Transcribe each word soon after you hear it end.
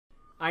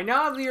I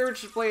now have the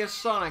urge to play a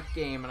Sonic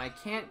game, and I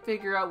can't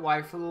figure out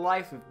why for the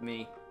life of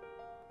me.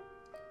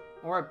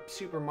 Or a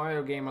Super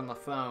Mario game on the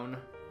phone.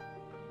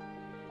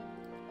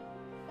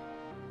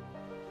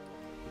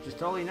 Which is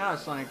totally not a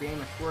Sonic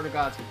game. I swear to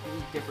God, it's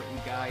completely different,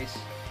 you guys.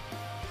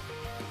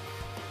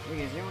 Wait,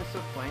 is anyone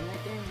still playing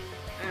that game?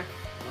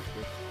 That's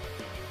good.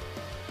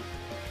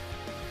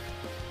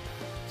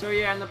 So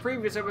yeah, in the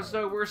previous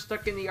episode, we're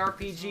stuck in the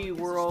RPG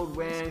world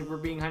when we're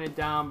being hunted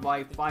down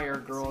by fire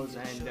girls,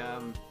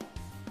 and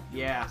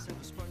yeah.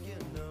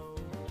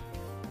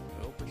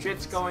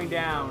 Shit's going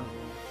down.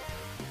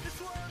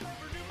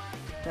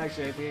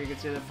 Actually, I think I could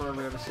say that for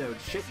every episode.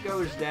 Shit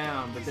goes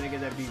down, but then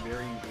again, that'd be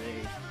very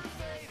vague.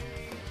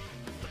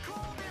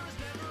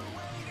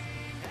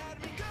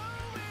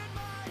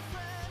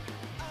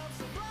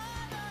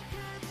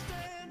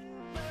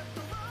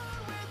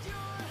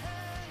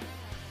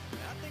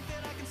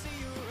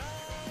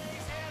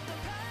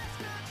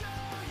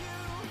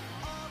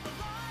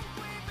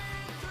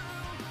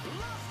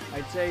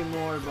 I'd say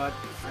more, but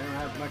I don't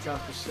have much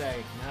else to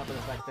say. Now for the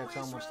fact that it's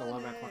almost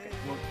 11 o'clock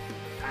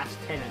past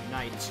 10 at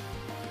night.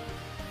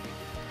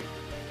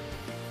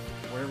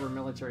 Whatever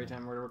military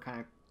time, whatever kind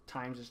of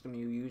time system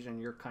you use in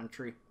your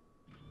country.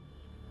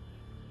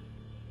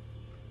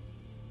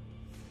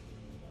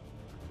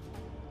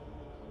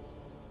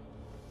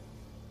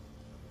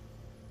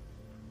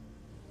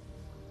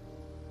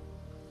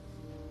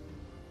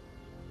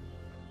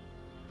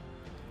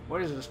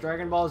 What is this,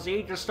 Dragon Ball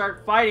Z? Just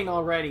start fighting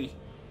already!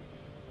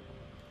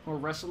 Or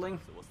wrestling?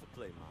 So what's the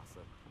play, Masa?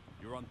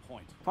 You're on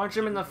point. Punch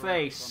him in the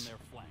face. On their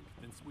flank,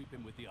 then sweep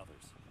him with the others.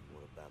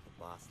 What about the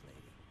boss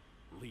lady?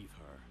 Leave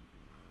her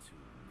to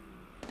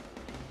me.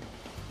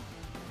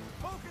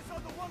 Focus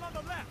on the one on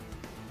the left.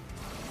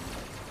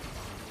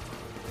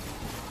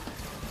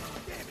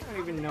 I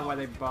don't even know why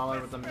they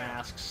bother with the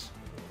masks.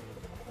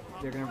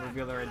 They're gonna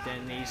reveal their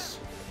identities.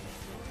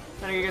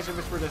 I guess if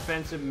it's for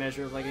defensive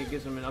measures, like it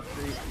gives them an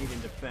upgrade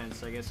in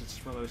defense, I guess it's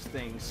just one of those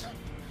things.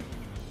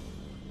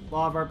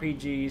 Law of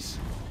RPGs.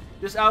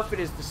 This outfit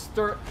is this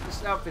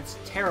outfit's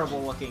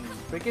terrible looking,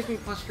 but it gives me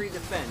 +3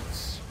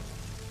 defense.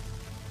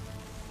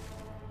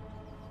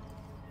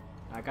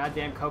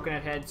 Goddamn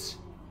coconut heads.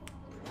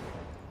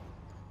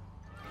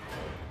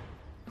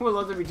 I would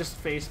love to be just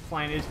face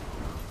planted.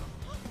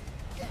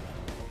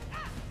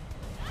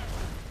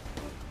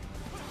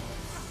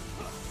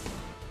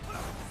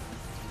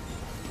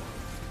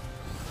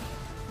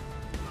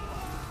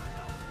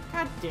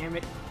 God damn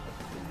it.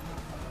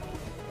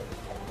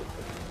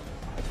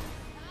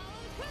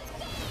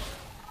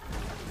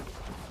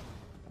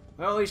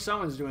 Well, at least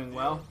someone's doing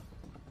well.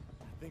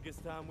 I think it's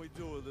time we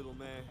do it, little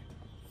man.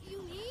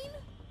 You mean?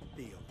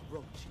 The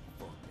Orochi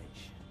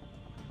formation.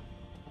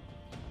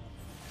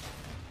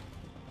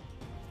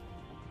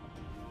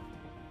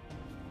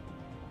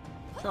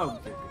 So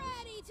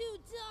Ready to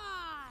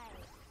die!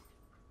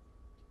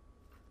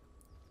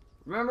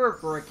 remember,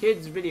 for a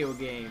kid's video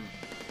game.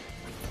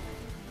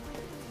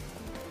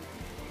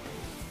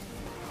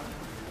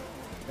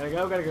 Gotta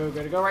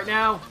go right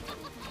now.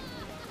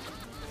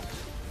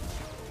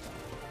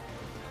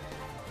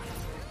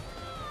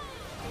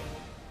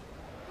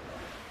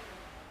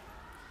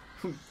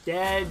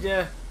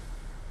 Dead.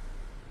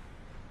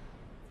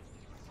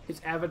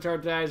 His avatar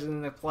dies and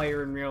then the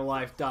player in real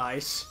life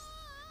dies.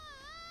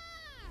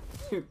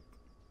 Yeah!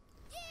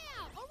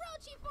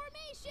 Orochi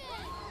formation!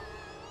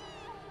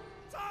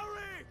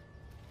 Sorry!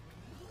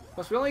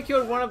 Plus, we only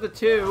killed one of the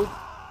two.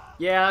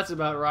 Yeah, that's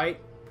about right.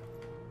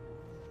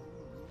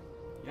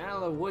 You're not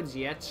out of the woods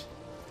yet.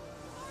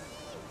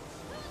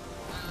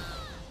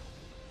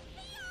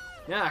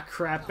 Ah,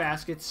 crap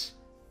baskets.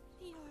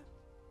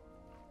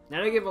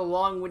 Now to give a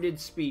long-winded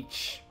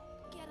speech.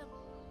 Get him,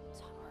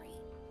 Tari.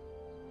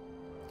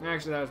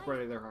 Actually, that was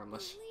pretty. They're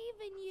harmless.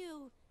 Believe in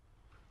you.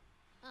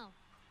 Oh.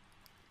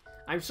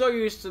 I'm so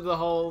used to the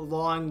whole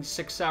long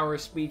 6-hour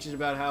speeches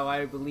about how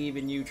I believe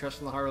in you, trust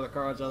in the heart of the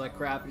cards, all that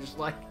crap. Just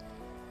like,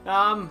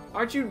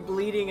 aren't you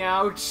bleeding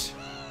out?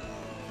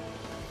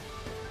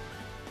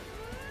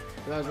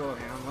 That was really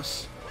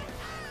harmless.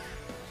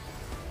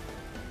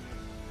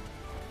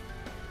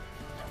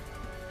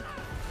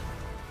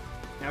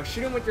 Now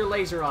shoot him with your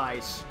laser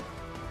eyes.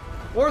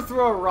 Or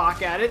throw a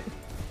rock at it.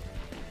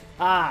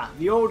 Ah,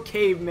 the old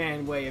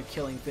caveman way of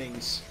killing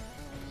things.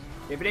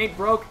 If it ain't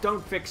broke,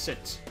 don't fix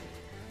it.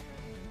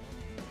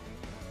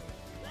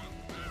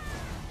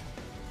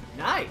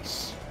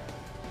 Nice.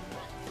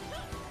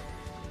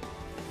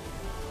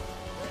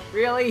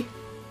 Really?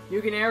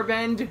 You can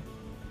airbend?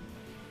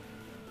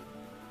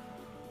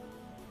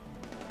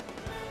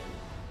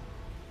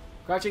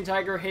 Crouching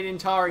Tiger, Hidden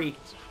Tari.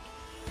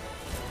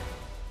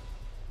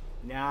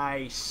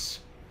 Nice.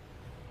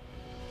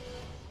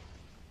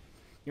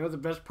 You know what the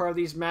best part of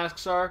these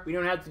masks are? We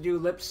don't have to do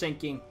lip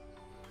syncing.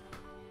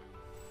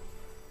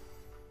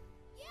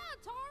 Yeah,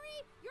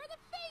 Tari! You're the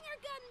finger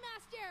gun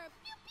master!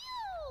 Pew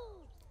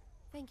pew!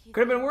 Thank you.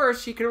 Could have been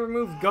worse. He could have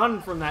removed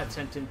gun from that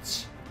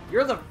sentence.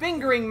 You're the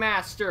fingering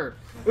master!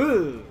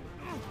 Ooh.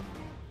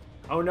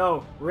 Oh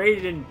no,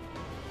 Raiden.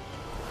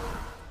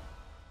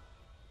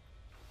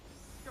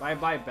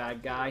 Bye-bye,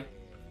 bad guy.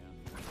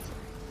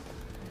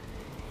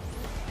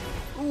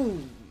 Ooh.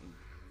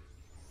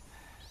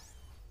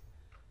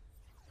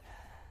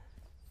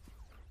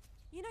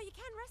 You know, you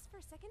can rest for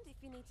a second if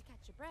you need to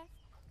catch your breath.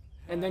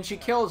 And then she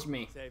kills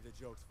me. Save the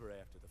jokes for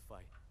after the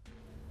fight.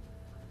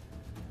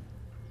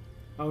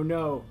 Oh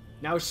no.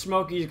 Now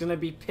Smokey's gonna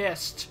be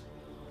pissed.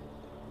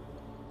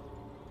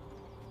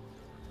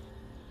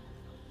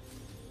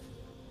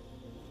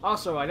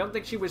 Also, I don't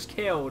think she was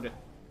killed.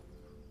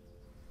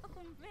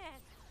 Oh man,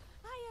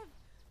 I have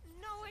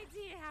no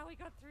idea how we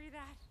got through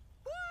that.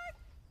 What?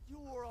 You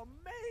were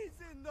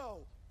amazing,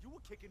 though. You were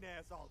kicking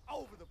ass all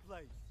over the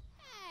place.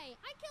 Hey,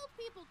 I killed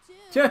people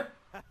too.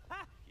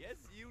 Yes,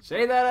 you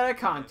Say that out of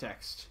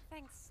context.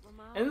 Thanks,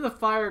 Lamar. And then the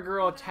fire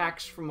girl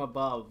attacks from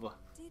above.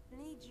 Did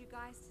need you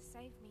guys to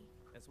save me.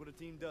 That's what a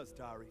team does,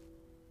 Tari.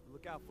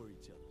 Look out for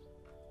each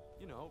other.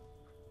 You know,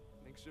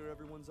 make sure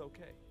everyone's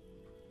okay.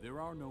 There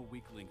are no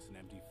weak links in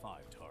MD5,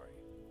 Tari.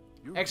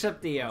 You're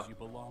Except here Theo. because you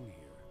belong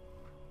here.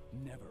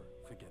 Never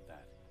forget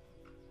that.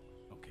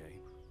 Okay?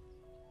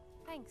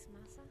 Thanks,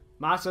 Masa.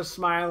 Masa's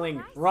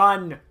smiling.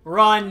 Run!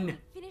 Run!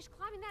 Finish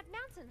climbing that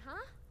mountain,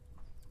 huh?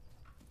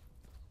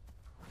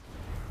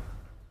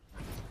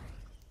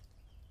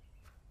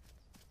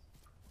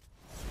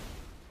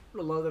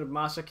 I love that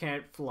Masa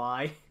can't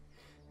fly.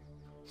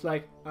 It's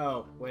like,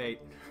 oh, wait.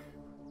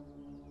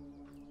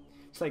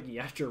 It's like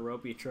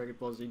Yajirobe Dragon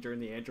Ball Z during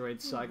the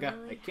Android saga.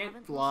 I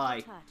can't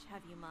fly. Touch,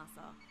 have you,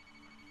 Masa?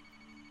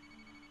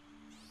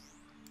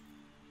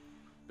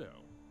 Bell,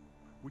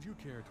 would you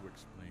care to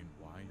explain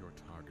why your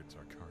targets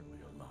are currently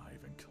alive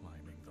and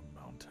climbing the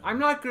mountain? I'm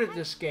not good at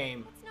this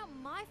game. It's not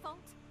my fault.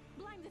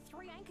 Blame the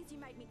 3 anchors you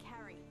made me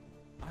carry.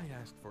 I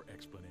asked for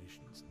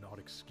explanations, not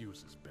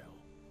excuses, Bell.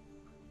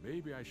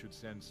 Maybe I should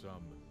send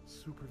some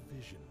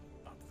supervision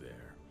up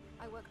there.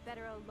 I work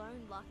better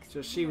alone, Lux.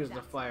 So she was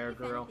the fire If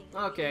girl. anything,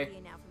 it'll be Okay.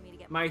 easier now for me to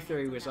get My hands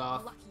theory on was that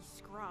off. Lucky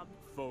scrub.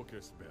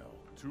 Focus, Bell.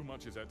 Too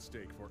much is at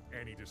stake for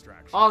any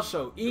distraction.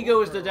 Also, ego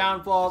Your is the girl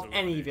downfall of is any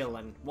eliminated.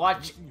 villain.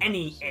 Watch Anything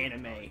any else,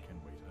 anime. I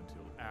can wait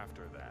until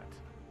after that.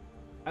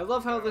 I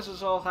love how this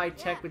is all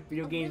high-tech Yeah, with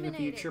video games in the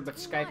eliminate future, it. but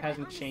Do Skype what? I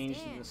hasn't changed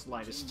in the understand.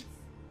 slightest. Jeez.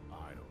 I'll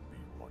be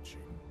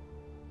watching.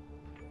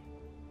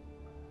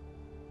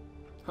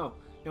 Oh,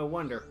 no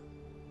wonder.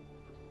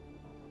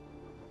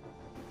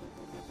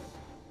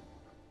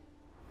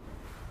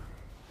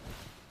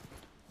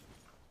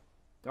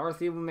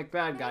 Darth Evil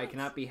McBad guy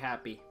cannot be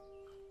happy.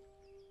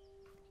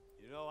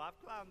 You know, I've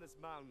climbed this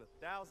mountain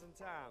 1,000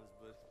 times,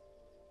 but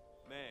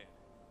man,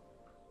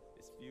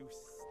 this view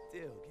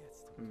still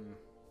gets to me.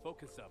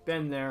 Focus up.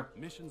 Been there.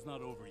 Mission's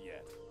not over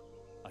yet.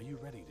 Are you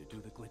ready to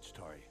do the glitch,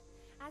 Tari?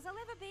 As I'll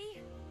ever be.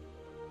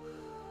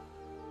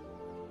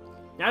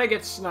 Now to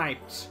get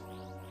sniped.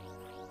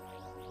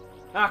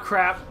 Ah,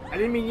 crap. I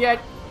didn't mean yet.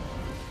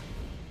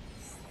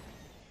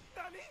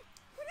 Nani?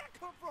 Where'd that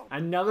come from?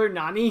 Another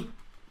Nani?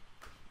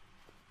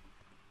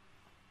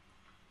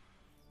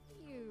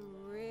 You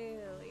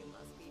really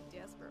must be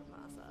desperate,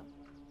 Masa.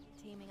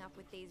 Teaming up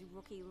with these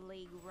rookie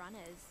league runners.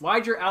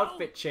 Why'd your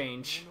outfit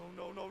change?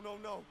 No.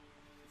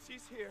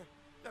 She's here.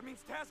 That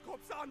means Task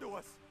Corp's onto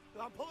us.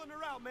 I'm pulling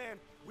her out, man.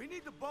 We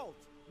need the bolt.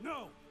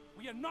 No!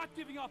 We are not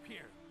giving up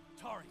here!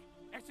 Tari,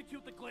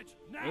 execute the glitch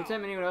now!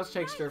 Anytime anyone else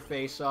takes their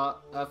face off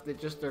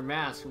just their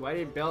mask, why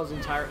did Belle's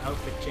entire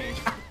outfit change?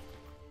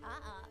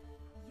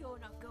 You're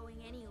not going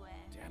anywhere.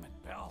 Damn it,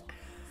 Bell.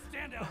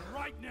 Stand out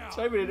right now!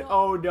 So I mean,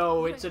 oh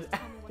no, You it's don't an have to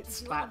tell me what it's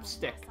to do anymore,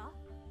 slapstick. Masa.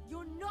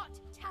 You're not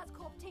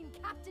TazCorp team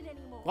captain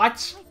anymore.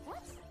 What? Wait,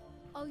 what?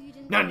 Oh, you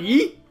didn't.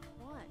 Nani?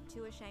 What?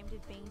 Too ashamed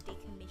of being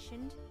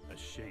decommissioned?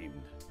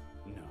 Ashamed?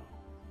 No.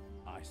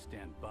 I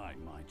stand by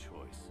my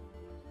choice.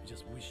 I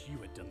just wish you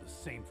had done the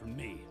same for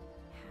me.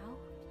 How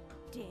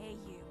dare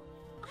you?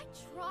 I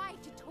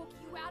tried to talk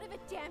you out of it,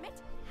 damn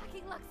it!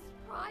 Hacking Lux's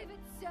private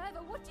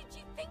server. What did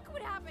you think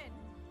would happen?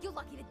 You're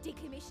lucky that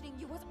decommissioning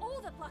you was all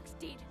that Lux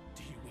did.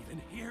 Do you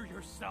even hear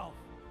yourself?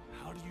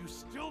 How do you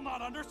still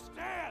not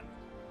understand?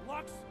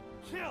 Lux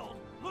killed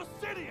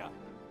Lucidia!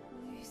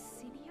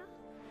 Lucidia?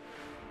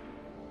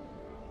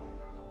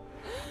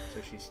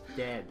 So she's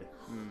dead.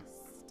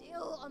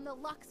 Still on the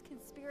Lux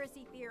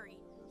conspiracy theory.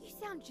 You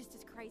sound just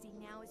as crazy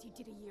now as you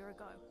did a year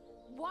ago.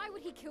 Why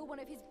would he kill one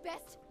of his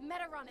best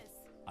meta runners?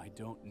 I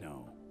don't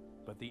know,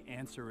 but the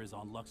answer is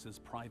on Lux's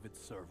private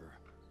server.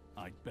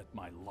 I'd bet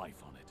my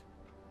life on it.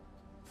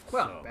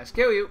 Well, So- best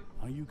kill you.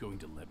 Are you going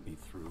to let me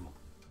through?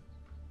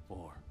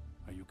 Or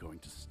are you going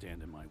to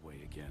stand in my way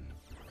again?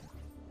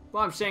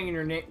 Well, I'm staying in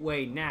your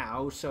way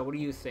now, so what do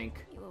you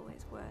think? You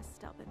always were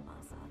stubborn,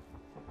 Masa.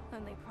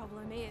 Only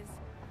problem is,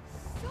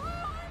 So am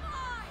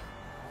I!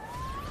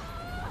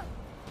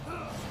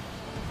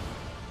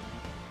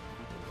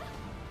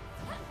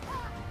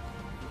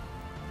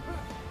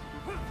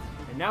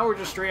 And now we're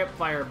just straight up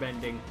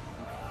firebending.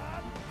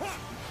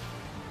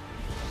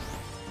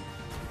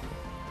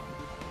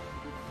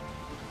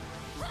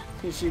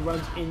 Here she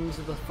runs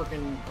into the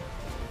frickin'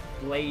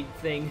 blade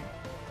thing.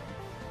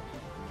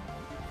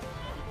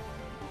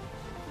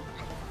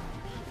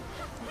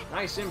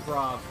 Nice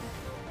improv.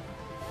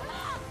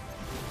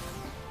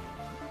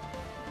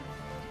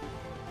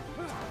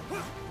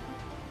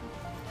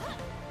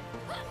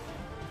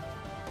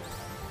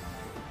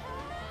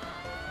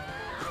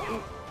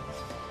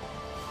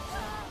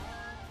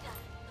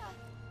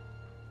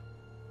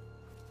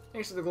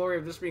 Thanks to the glory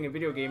of this being a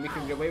video game, we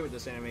can get away with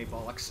this anime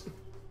bollocks.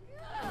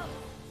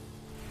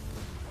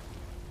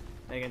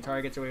 And again,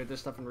 Tari gets away with this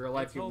stuff in real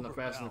life, It's even the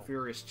over, Fast and the Belle.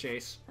 Furious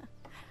chase.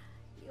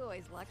 You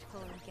always liked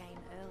calling the game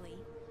early.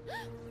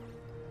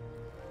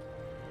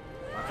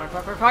 Fuck,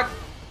 fuck, fuck, fuck, fuck!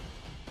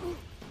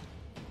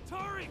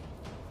 Tari!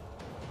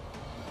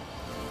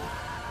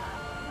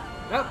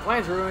 Nope,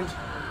 plan's ruined.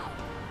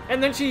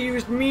 And then she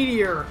used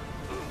Meteor!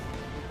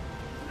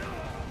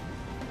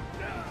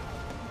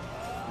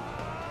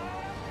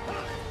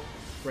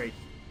 Great.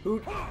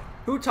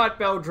 Who taught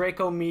Belle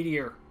Draco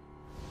Meteor?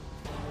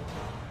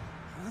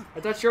 I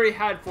thought she already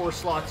had 4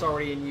 slots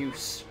already in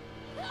use.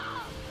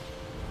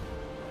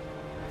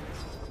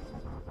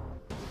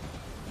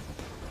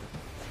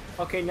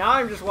 Okay, now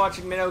I'm just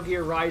watching Metal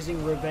Gear Rising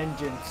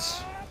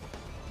Revengeance.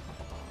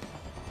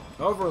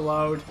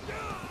 Overload.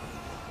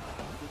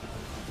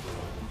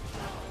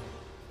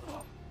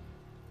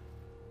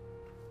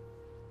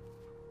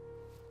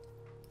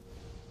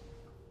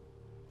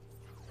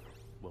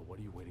 Well, what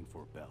are you waiting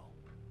for, Belle?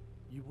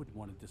 You wouldn't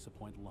want to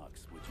disappoint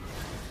Lux, would you?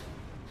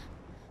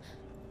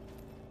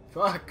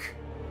 Fuck.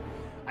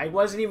 I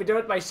wasn't even done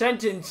with my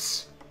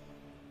sentence.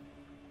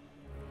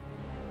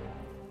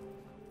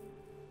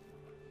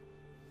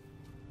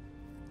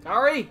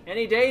 Sorry,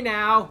 any day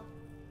now.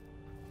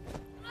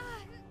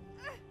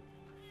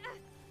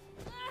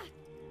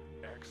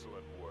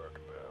 Excellent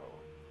work, Belle.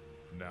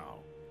 Now,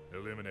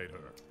 eliminate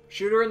her.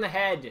 Shoot her in the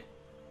head.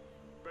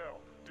 Belle,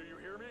 do you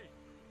hear me?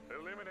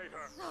 Eliminate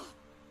her.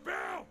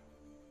 Belle!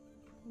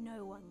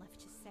 No one left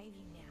to save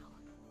you now.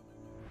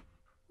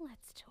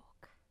 Let's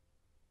talk.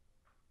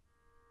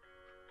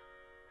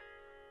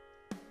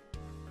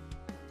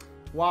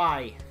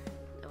 Why?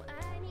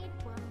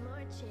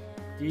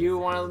 Do you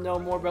want to know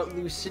more about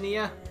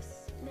Lucinia?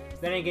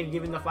 Then again,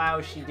 given the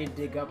files she did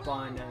dig up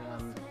on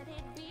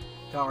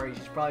Tari,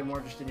 she's probably more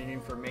interested in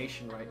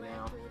information right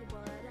now.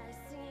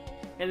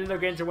 And then they'll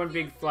get into one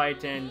big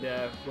fight, and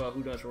well,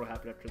 who knows what will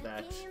happen after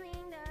that.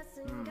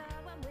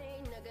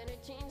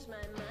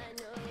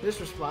 This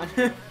was fun.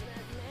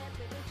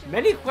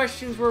 Many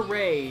questions were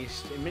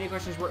raised, and many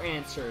questions were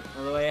answered,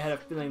 although I had a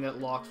feeling that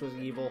Lox was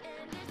evil.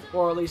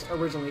 Or at least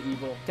originally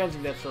evil. Tends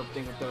to be that sort of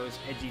thing with those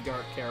edgy,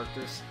 dark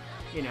characters.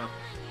 You know.